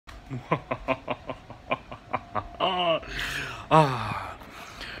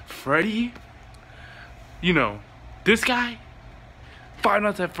Freddy? You know, this guy? Five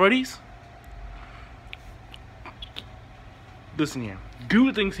Nights at Freddy's? Listen here.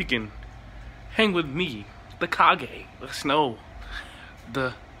 Dude thinks he can hang with me, the Kage, the Snow,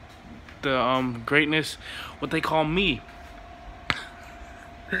 the greatness, what they call me.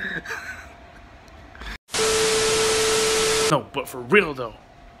 No, but for real though,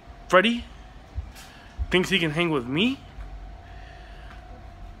 Freddy thinks he can hang with me?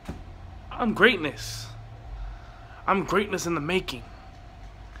 I'm greatness. I'm greatness in the making.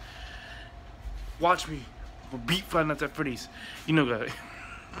 Watch me beat Five Nights at Freddy's. You know that.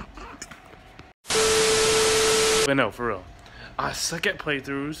 But no, for real. I suck at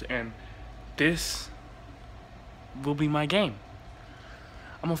playthroughs, and this will be my game.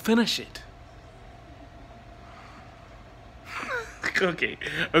 I'm gonna finish it. Okay,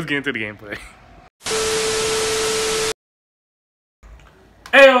 let's get into the gameplay.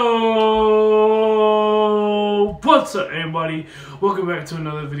 Heyo! What's up, everybody? Welcome back to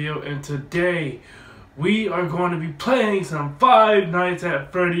another video, and today we are going to be playing some Five Nights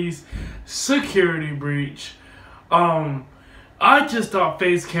at Freddy's Security Breach. I just thought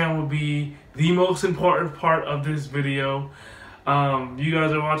face cam would be the most important part of this video. You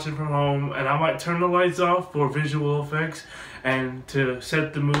guys are watching from home, and I might turn the lights off for visual effects and to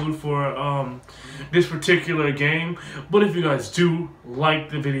set the mood for this particular game. But if you guys do like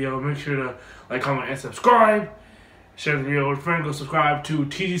the video, make sure to like, comment, and subscribe. Share the video with a friend. Go subscribe to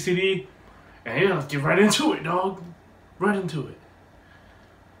TGCD. And yeah, let's get right into it, dog. Right into it.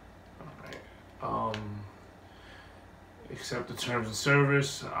 Alright. Accept the terms of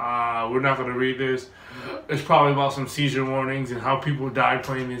service. We're not gonna read this. It's probably about some seizure warnings and how people die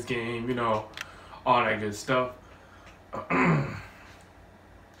playing this game, you know, all that good stuff.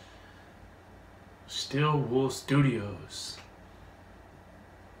 Steel Wool Studios.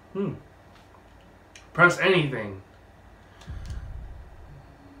 Press anything.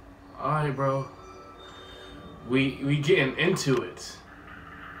 Alright, bro. We getting into it.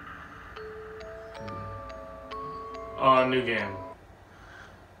 New game.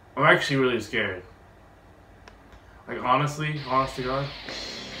 I'm actually really scared. Like, honest to God.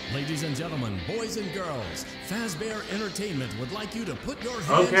 Ladies and gentlemen, boys and girls, Fazbear Entertainment would like you to put your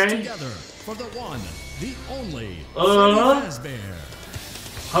hands together for the one, the only, Freddy Fazbear.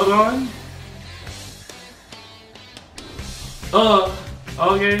 Hold on.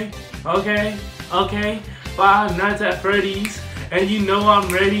 Okay. Five Nights at Freddy's, and you know I'm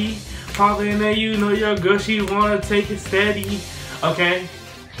ready. Talking at you, know your girl, she wanna take it steady. Okay,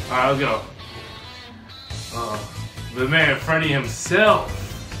 alright, let's go. The man Freddy himself.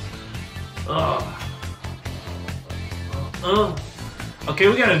 Okay,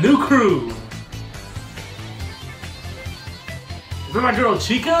 we got a new crew. Is that my girl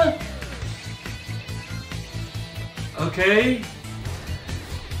Chica? Okay.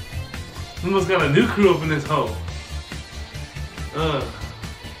 We almost got a new crew up in this hole.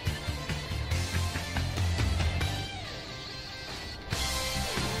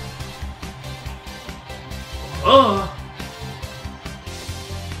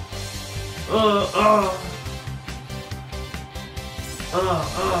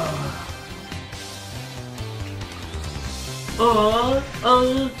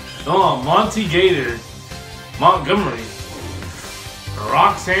 Monty Gator, Montgomery,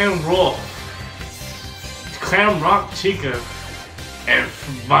 Roxanne Wolf, Clam Rock Chica, and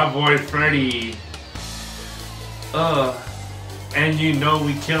my boy Freddy. And you know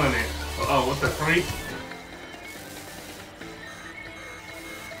we killing it. Oh, what the freak?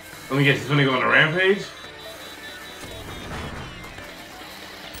 Let me guess, he's gonna go on a rampage?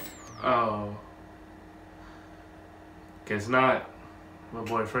 Oh. Guess not. My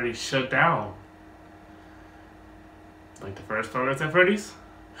boy Freddy shut down. Like the first Five Nights at Freddy's?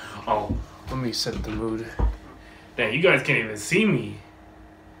 Oh, let me set the mood. Damn, you guys can't even see me.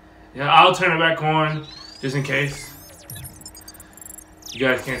 Yeah, I'll turn it back on, just in case. You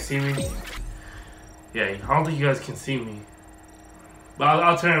guys can't see me? Yeah, I don't think you guys can see me. But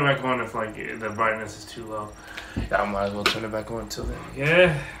I'll turn it back on if like the brightness is too low. Yeah, I might as well turn it back on until then.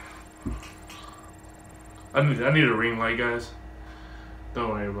 Yeah. I need a ring light, guys. Don't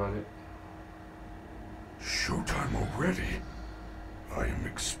worry about it. Showtime already? I am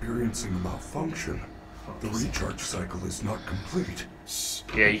experiencing a malfunction. The recharge cycle is not complete. Shh.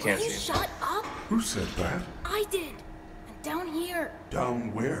 Yeah, you can't see it. Shut up. Who said that? I did. And down here.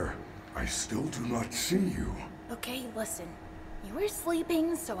 Down where? I still do not see you. Okay, listen. You were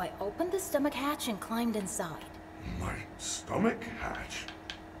sleeping, so I opened the stomach hatch and climbed inside. My stomach hatch?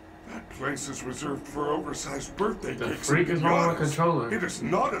 place is reserved for oversized birthday The cakes freak and is holding a pinatas. controller. It is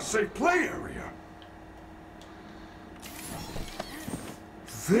not a safe play area.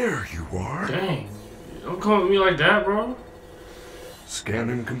 There you are. Dang. Don't come at me like that, bro.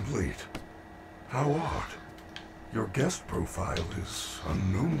 Scanning complete. How odd. Your guest profile is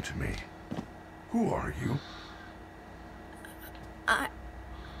unknown to me. Who are you?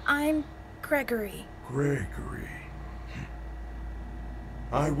 I'm Gregory. Gregory.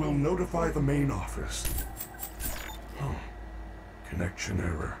 I will notify the main office. Oh. Connection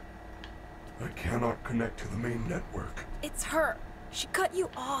error. I cannot connect to the main network. It's her. She cut you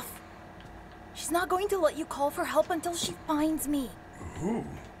off. She's not going to let you call for help until she finds me. Who?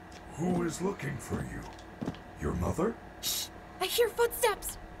 Who is looking for you? Your mother? Shh! I hear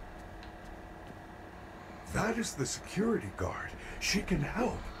footsteps! That is the security guard. She can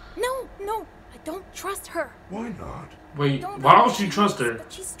help. No, I don't trust her. Why not? Wait, why don't you trust her?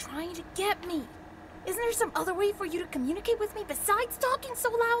 But she's trying to get me. Isn't there some other way for you to communicate with me besides talking so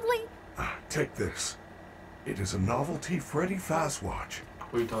loudly? Take this. It is a novelty Freddy Fazwatch.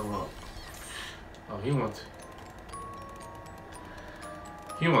 What are you talking about? Oh, he wants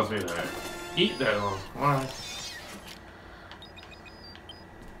me to eat that one. Why?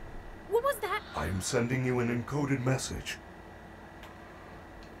 What was that? I am sending you an encoded message.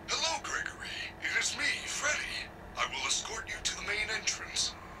 Hello, Gregory. It is me, Freddy. I will escort you to the main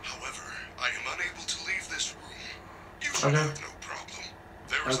entrance. However, I am unable to leave this room. You should have no problem.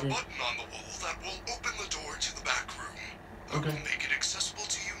 There is a button on the wall that will open the door to the back room. I will make it accessible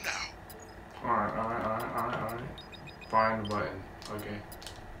to you now. Alright. Find the button. Okay.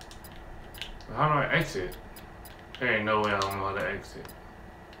 But how do I exit? There ain't no way I don't know how to exit.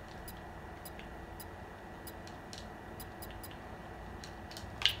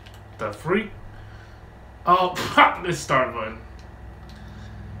 The freak? Oh, this start button.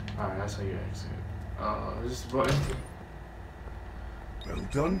 Alright, that's how you exit. This button. Well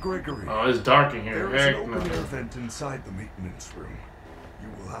done, Gregory. Oh, it's dark in here. There is an Heck no. open air vent inside the maintenance room. You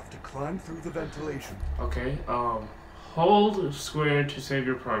will have to climb through the ventilation. Okay, hold square to save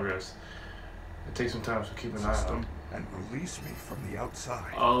your progress. It takes some time, so keep an eye out. And release me from the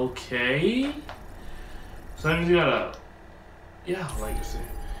outside. Okay. So that means you gotta... Yeah, like I said.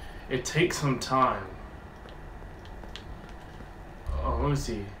 It takes some time. Oh, let me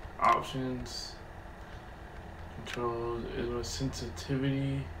see. Options. Controls. It was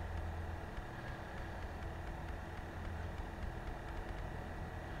sensitivity.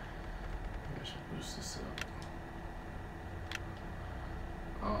 I should boost this up.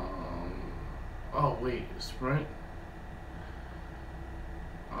 Oh wait, sprint.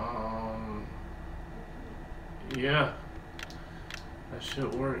 Yeah, that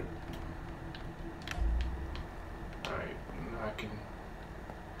should work. All right, now I can.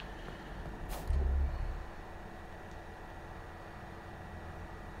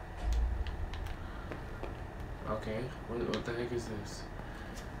 Okay, what the heck is this?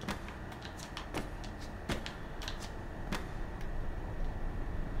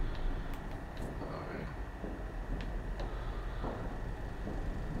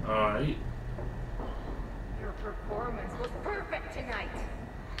 Alright. Your performance was perfect tonight.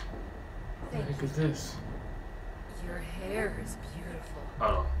 What the heck is this? Your hair is beautiful.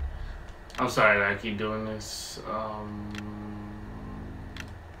 Oh. I'm sorry that I keep doing this.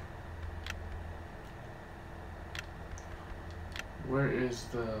 Where is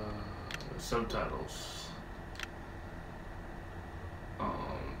the subtitles?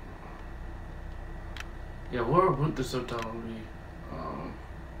 Yeah, where would the subtitle be?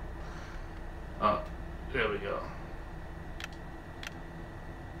 There we go.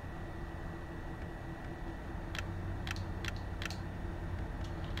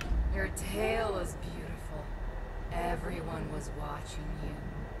 Your tail is beautiful. Everyone was watching you.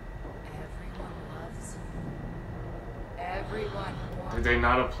 Everyone loves you. Everyone wants you. Did they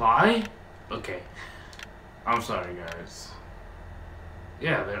not apply? Okay. I'm sorry, guys.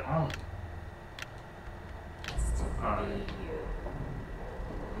 Yeah, they're on. Alright.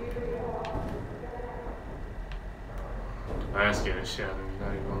 That scared the shit out of me,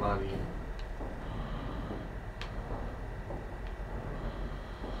 not even gonna lie to you.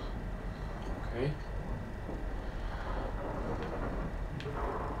 Okay.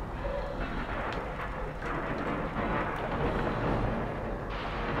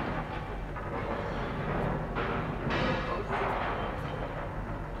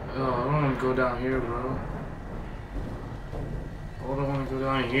 Oh, I don't want to go down here, bro. I don't want to go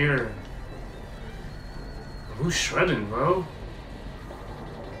down here. Who's shredding, bro?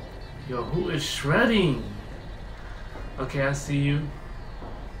 Yo, who is shredding? Okay, I see you.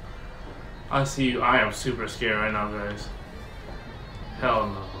 I see you. I am super scared right now, guys. Hell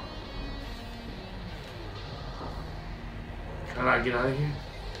no. Can I get out of here?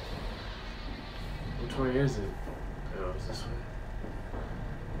 Which way is it? Oh, it's this way.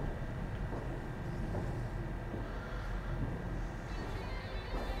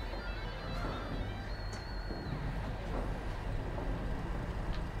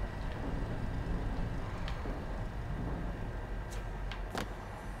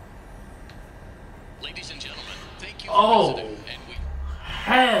 Ladies and gentlemen, thank you for Oh, visiting, and we...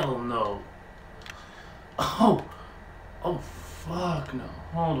 hell no. Oh, oh, fuck no.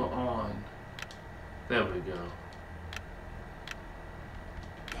 Hold on. There we go.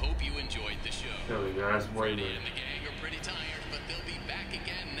 hope you enjoyed the show. There we go. That's way Freddy better. and the gang are pretty tired, but they'll be back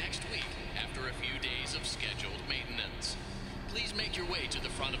again next week after a few days of scheduled maintenance. Please make your way to the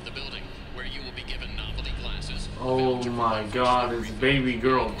front of the building, where you will be given novelty glasses. Oh my god, it's baby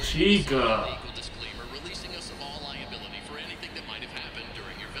girl Chica. Legal disclaimer releasing us of all liability for anything that might have happened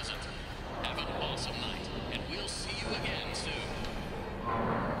during your visit. Have an awesome night, and we'll see you again soon.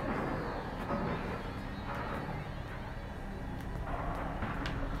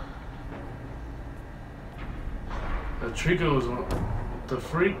 The Trico was the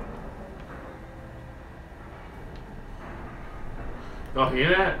freak. Y'all hear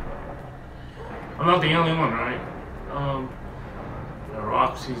that? I'm not the only one, right? The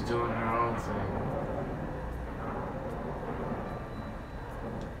Roxy's doing her own thing.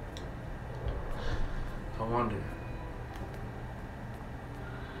 I wonder.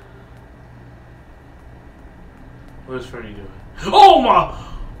 What is Freddy doing? Oh my!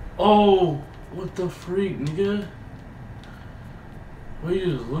 Oh, what the freak, nigga? What are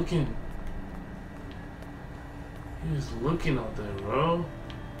you just looking? You just looking out there, bro.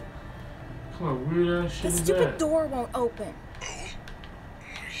 What kind of weird ass shit The is stupid that? door won't open. Oh?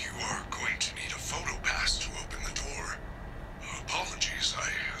 You are going to need a photo pass to open the door. Apologies, I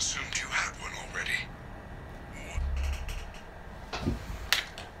assumed you had one already.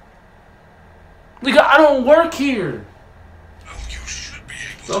 Nigga, I don't work here. Well, you should be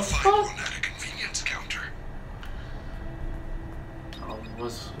able The to find fuck? one at a convenience counter. Oh,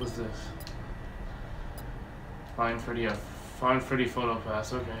 what's this? Find Freddy, find Freddy photo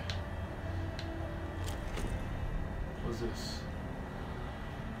pass, okay. What's this?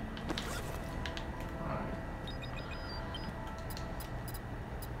 Alright.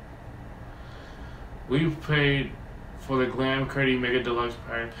 We've paid for the Glam Freddy Mega Deluxe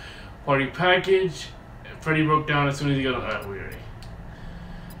Party Package. Freddy broke down as soon as he got we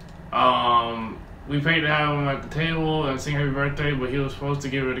already. We paid to have him at the table and sing happy birthday, but he was supposed to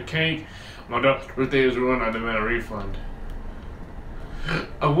give her the cake. My daughter's birthday is ruined, I demand a refund.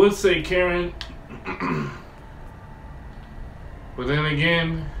 I would say Karen, but then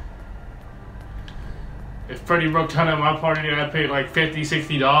again, if Freddy broke down at my party that I paid like $50,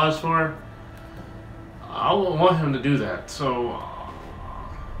 $60 for, I wouldn't want him to do that, so...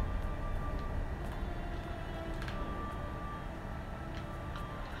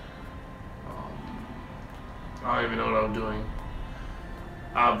 I don't even know what I'm doing.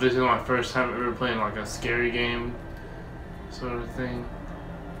 This is my first time ever playing like a scary game sort of thing.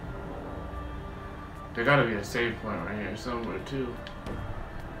 There gotta be a save point right here somewhere too. What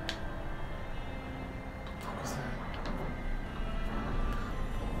the fuck is that?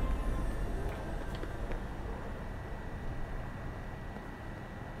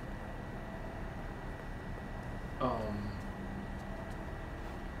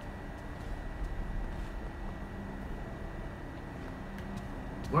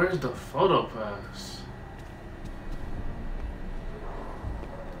 Where's the photo pass?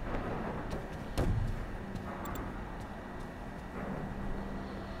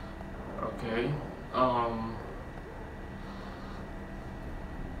 Okay. I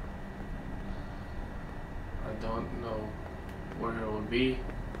don't know where it would be.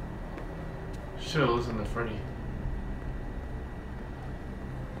 Should listen to Freddy.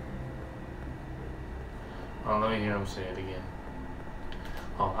 Oh, let me hear him say it again.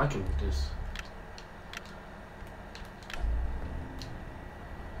 Oh, I can do this.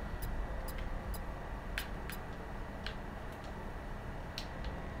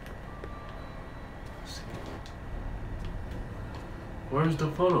 Let's see. Where's the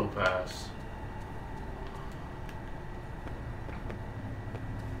photo pass?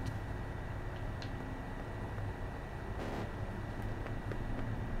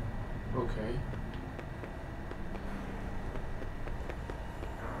 Okay.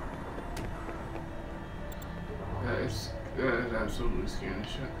 That is absolutely scaring the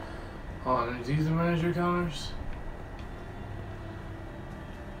shit. Hold on, are these the manager counters?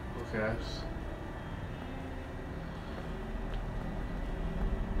 guess.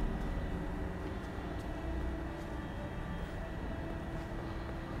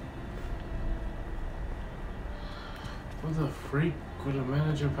 What the freak would a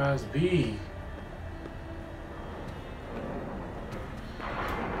manager pass be?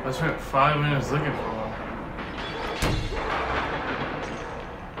 I spent 5 minutes looking for one.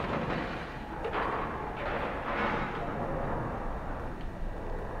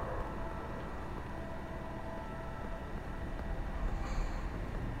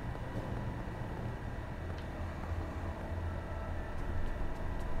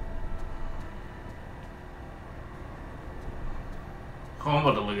 Oh, I'm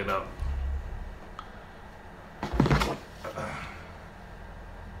about to look it up.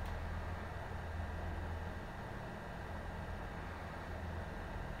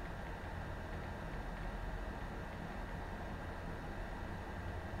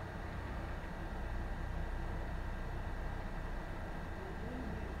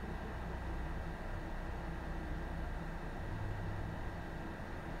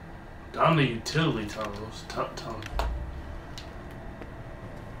 Down the utility tunnels.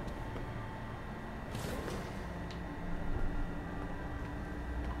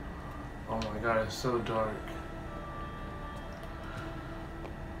 Oh my god, it's so dark.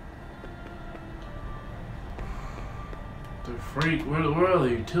 The freak, where are the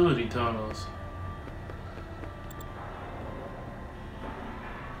utility tunnels?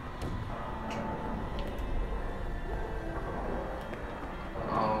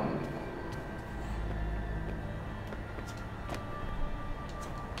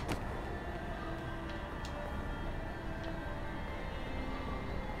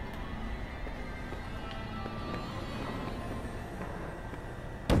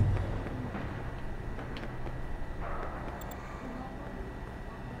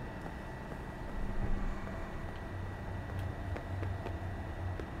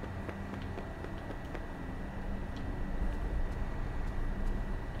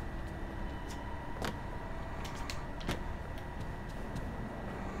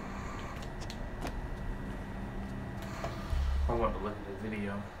 I want to look at the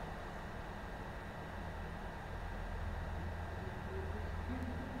video.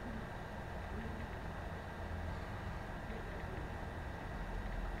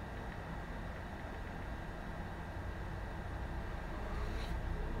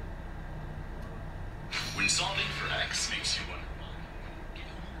 When solving for X makes you wonder.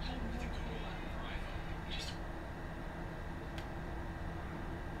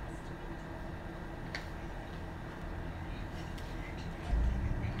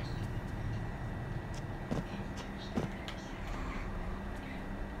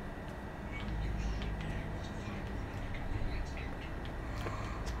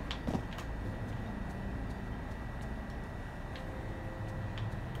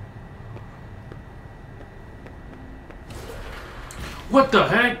 What the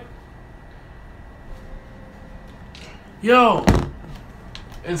heck? Yo!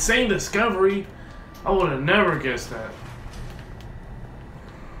 Insane discovery. I would have never guessed that.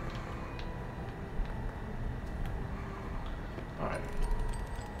 Alright.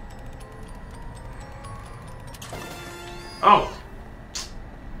 Oh!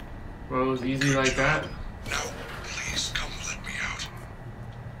 Well, it was easy like that. No, please come let me out.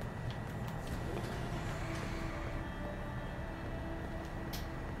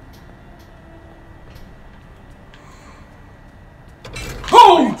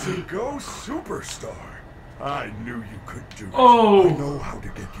 Oh! Go superstar. I knew you could do it. Oh. I know how to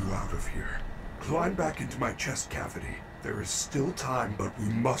get you out of here. Climb back into my chest cavity. There is still time, but we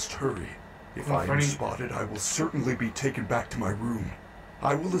must hurry. If I am Freddy. spotted, I will certainly be taken back to my room.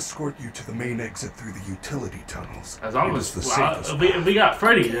 I will escort you to the main exit through the utility tunnels. As long It as is the safest if we got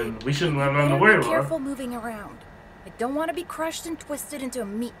Freddy, then we shouldn't have nothing to worry Be about. careful moving around. I don't want to be crushed and twisted into a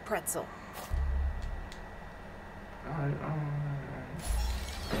meat pretzel. Alright.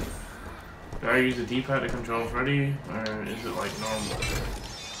 Do I use the D-pad to control Freddy, or is it like normal?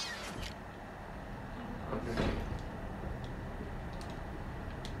 Okay.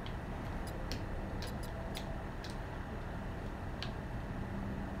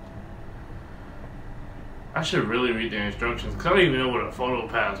 I should really read the instructions, because I don't even know what a photo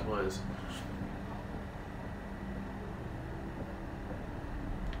pass was.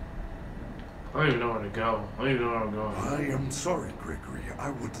 I don't even know where to go. I don't even know where I'm going. I am sorry, Gregory. I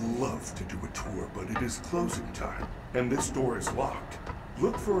would love to do a tour, but it is closing time, and this door is locked.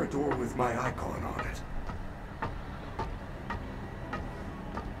 Look for a door with my icon on it.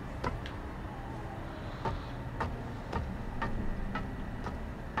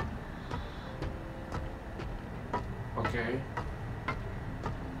 Okay.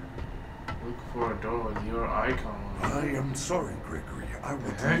 Look for a door with your icon. I am sorry, Gregory. I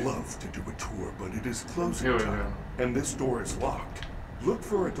would love to do a tour, but it is closing time, and this door is locked. Look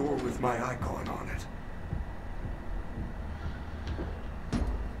for a door with my icon on it.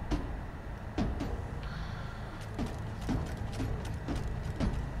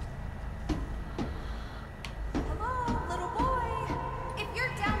 Hello, little boy. If you're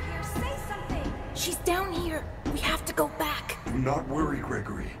down here, say something. She's down here. We have to go back. Do not worry,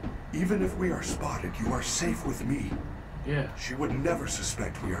 Gregory. Even if we are spotted, you are safe with me. Yeah. She would never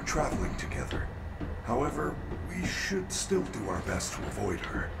suspect we are traveling together. However, we should still do our best to avoid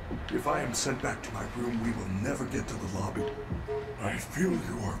her. If I am sent back to my room, we will never get to the lobby. I feel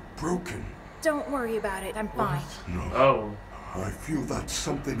you are broken. Don't worry about it. I'm fine. No. Oh. I feel that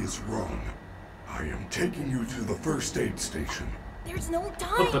something is wrong. I am taking you to the first aid station. There's no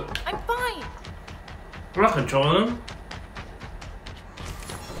time. I'm fine. We're not controlling him.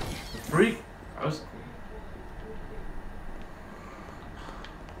 Freak. I was.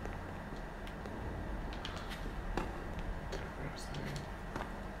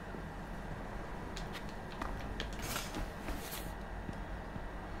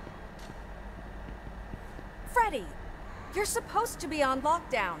 Freddy, you're supposed to be on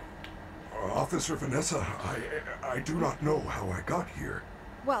lockdown. Officer Vanessa, I do not know how I got here.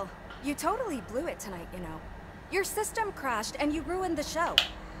 Well, you totally blew it tonight, you know. Your system crashed and you ruined the show.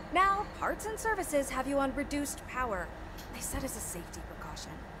 Now, parts and services have you on reduced power. They said as a safety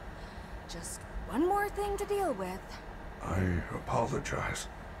precaution. Just one more thing to deal with. I apologize.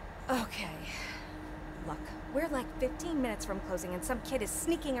 Okay. Look, we're like 15 minutes from closing and some kid is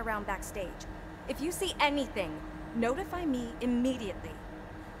sneaking around backstage. If you see anything, notify me immediately.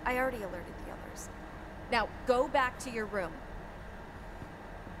 I already alerted the others. Now, go back to your room.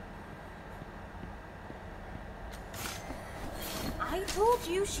 I told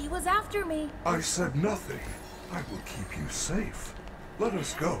you she was after me. I said nothing. I will keep you safe. Let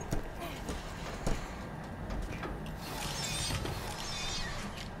us go.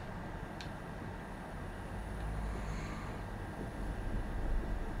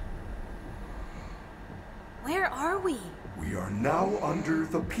 Where are we? We are now under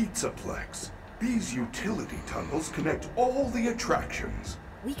the Pizzaplex. These utility tunnels connect all the attractions.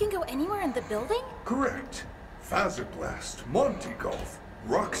 We can go anywhere in the building? Correct. Fazerblast, Monte Golf,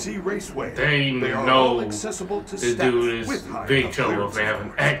 Roxy Raceway. They are know all accessible to this staff dude with is high big enough trouble clearance, if they have an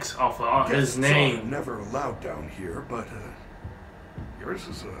of X off of his Guests name. are never allowed down here, but yours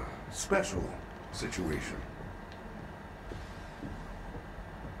is a special situation.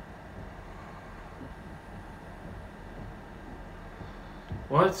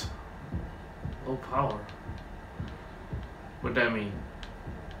 What? Low power. What'd that mean?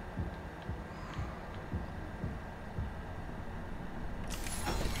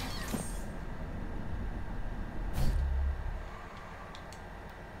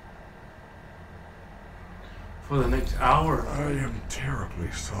 For the next hour. I am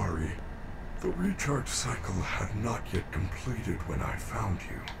terribly sorry. The recharge cycle had not yet completed when I found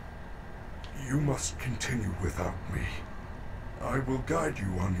you. You must continue without me. I will guide you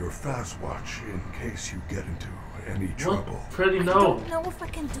on your fast watch in case you get into any trouble. What? Freddy, no. I don't know if I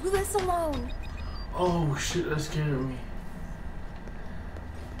can do this alone. Oh shit, that scared me.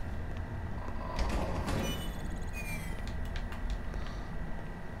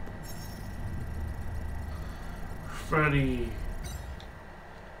 Freddy.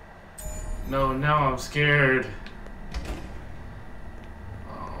 No, now I'm scared.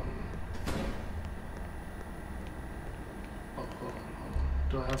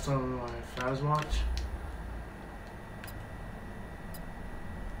 Do I have something on my fast watch?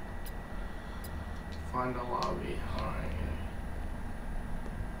 Find the lobby. Alright.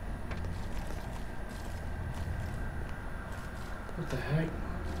 What the heck?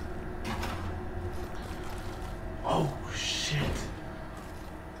 Oh shit.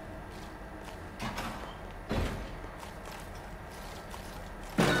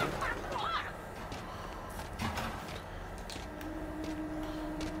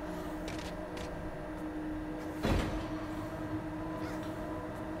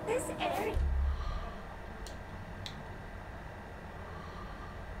 This area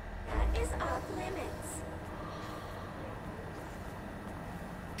is off limits.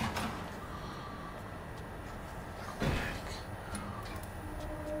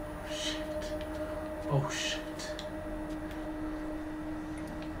 Oh shit.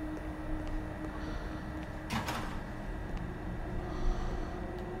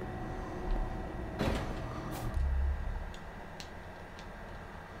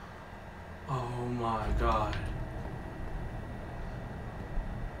 Oh my god.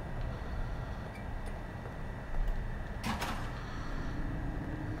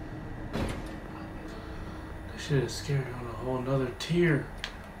 shit is scary on a whole nother tier.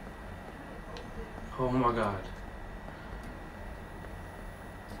 Oh my god.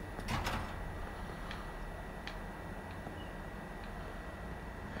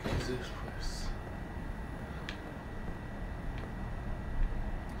 What is this place?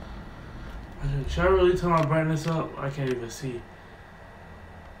 Should I really turn my brightness up? I can't even see.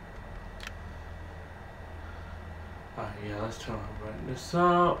 Alright, yeah, let's turn my brightness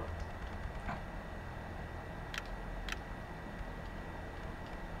up.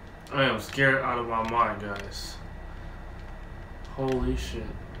 I am scared out of my mind, guys. Holy shit.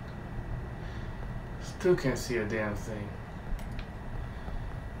 Still can't see a damn thing.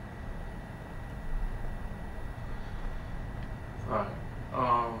 Alright,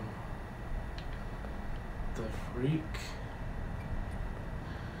 the freak?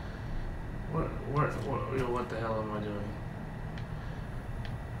 What the hell am I doing?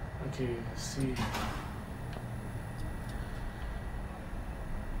 Okay, let's see.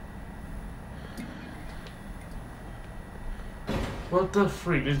 What the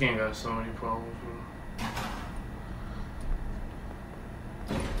freak? This game got so many problems, bro.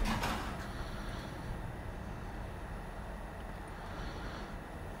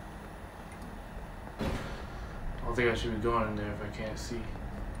 I don't think I should be going in there if I can't see.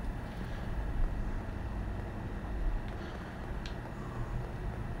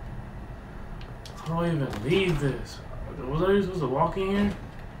 How do I even leave this? Was I supposed to walk in here?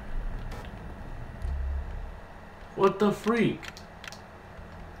 What the freak?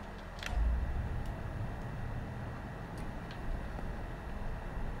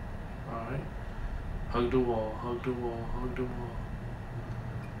 Alright. Hug the wall, hug the wall, hug the wall.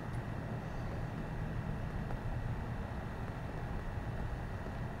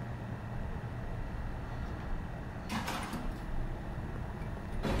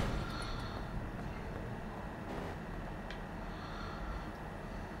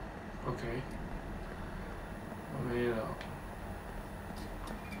 Okay. I made it out.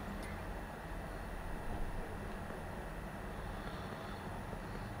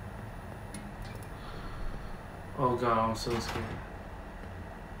 Oh god, I'm so scared.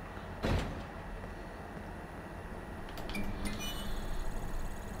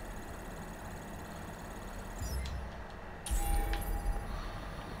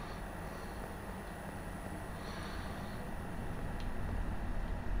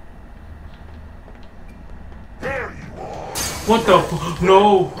 What the f-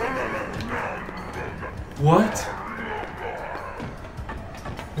 No! What?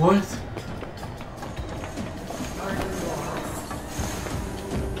 What?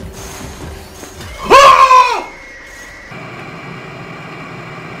 Ah!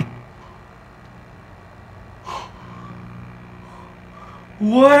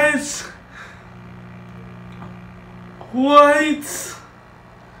 What? What?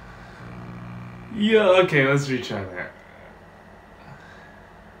 Yeah, okay, let's retry that.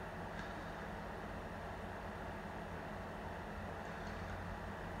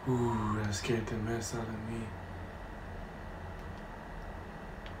 Ooh, that scared the mess out of me.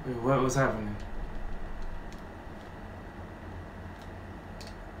 Wait, what was happening?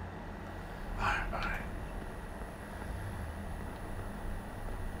 Alright, alright.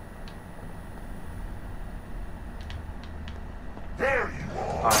 There you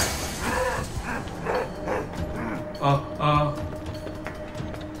are. Alright.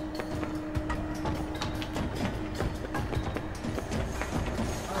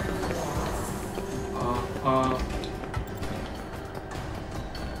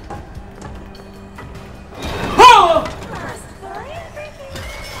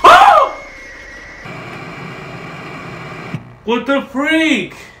 What the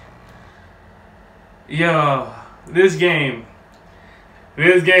freak? Yo, this game,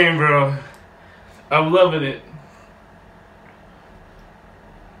 bro. I'm loving it.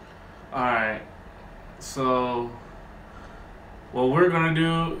 Alright, so what we're gonna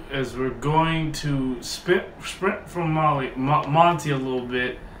do is we're going to sprint from Monty a little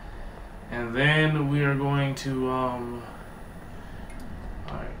bit, and then we are going to alright,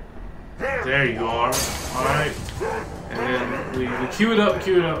 there you are. Alright, and then we queue it up,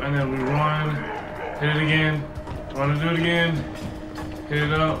 and then we run, hit it again, run and do it again, hit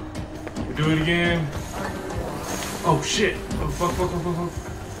it up, we do it again. Oh shit! Oh fuck.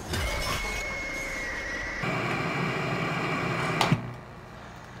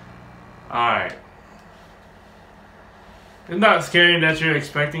 Alright. It's not scary that you're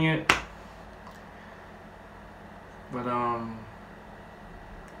expecting it. But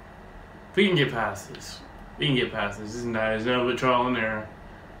we can get past this. There's no but trial and error.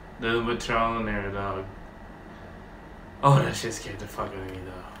 Nothing but trial and error, dog. Oh, that shit scared the fuck out of me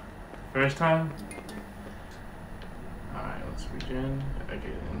though. First time? Alright, let's regen. Okay,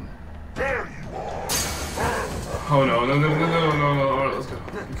 then. There you are. Oh no, no. Alright, let's go.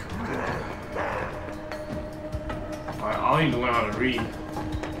 Alright, I'll need to learn how to read.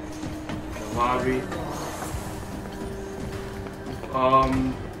 The lobby.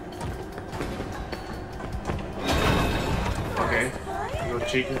 Okay. Go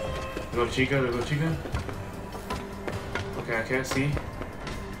Chica. Go Chica. Go Chica. Okay, I can't see.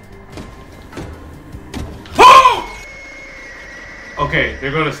 Oh! Okay,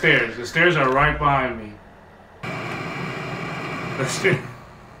 there go the stairs. The stairs are right behind me. The stairs.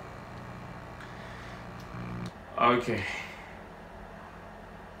 Okay.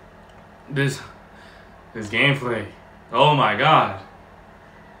 This gameplay. Oh my god.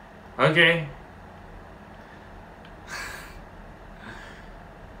 Okay.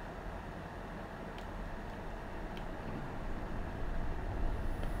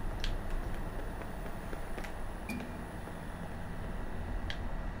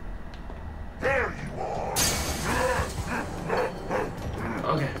 There you are.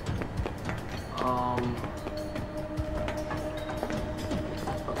 Okay.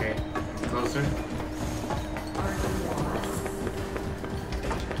 Okay. Closer.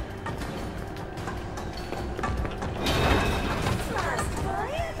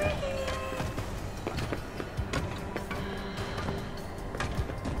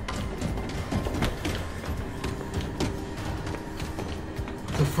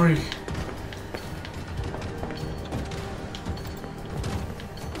 The freak.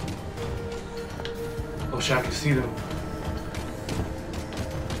 Oh shit, I can see them.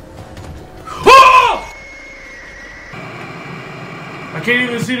 Oh! I can't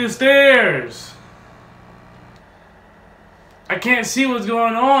even see the stairs. I can't see what's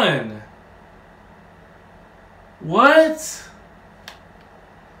going on. What?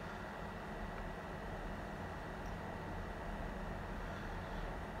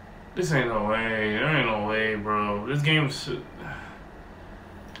 This ain't no way. There ain't no way, bro. This game's... I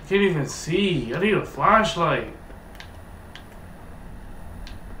can't even see. I need a flashlight.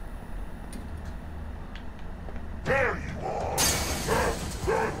 There you are.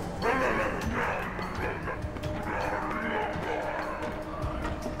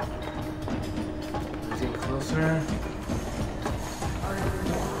 Getting closer.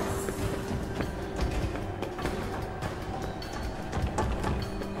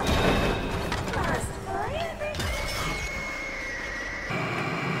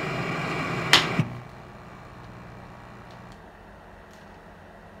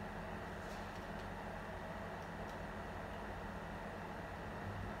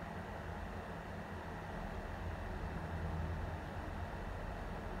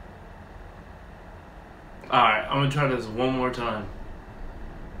 Alright, I'm gonna try this one more time.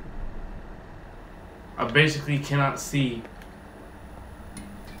 I basically cannot see.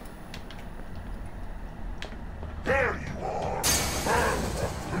 There you are.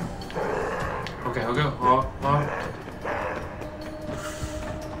 Okay, I'll go. Oh.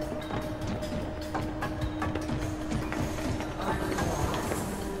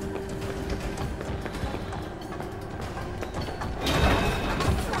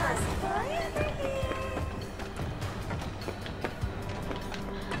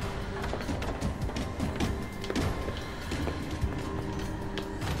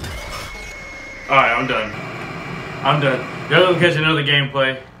 Alright, I'm done. Y'all will catch another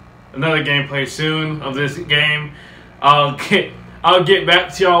gameplay soon of this game. I'll get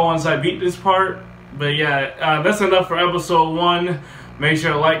back to y'all once I beat this part. But yeah, that's enough for episode 1. Make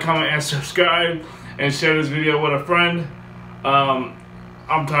sure to like, comment, and subscribe, and share this video with a friend. I'm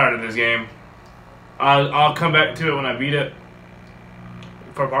tired of this game. I'll come back to it when I beat it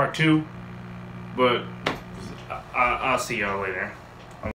for part 2. But I'll see y'all later.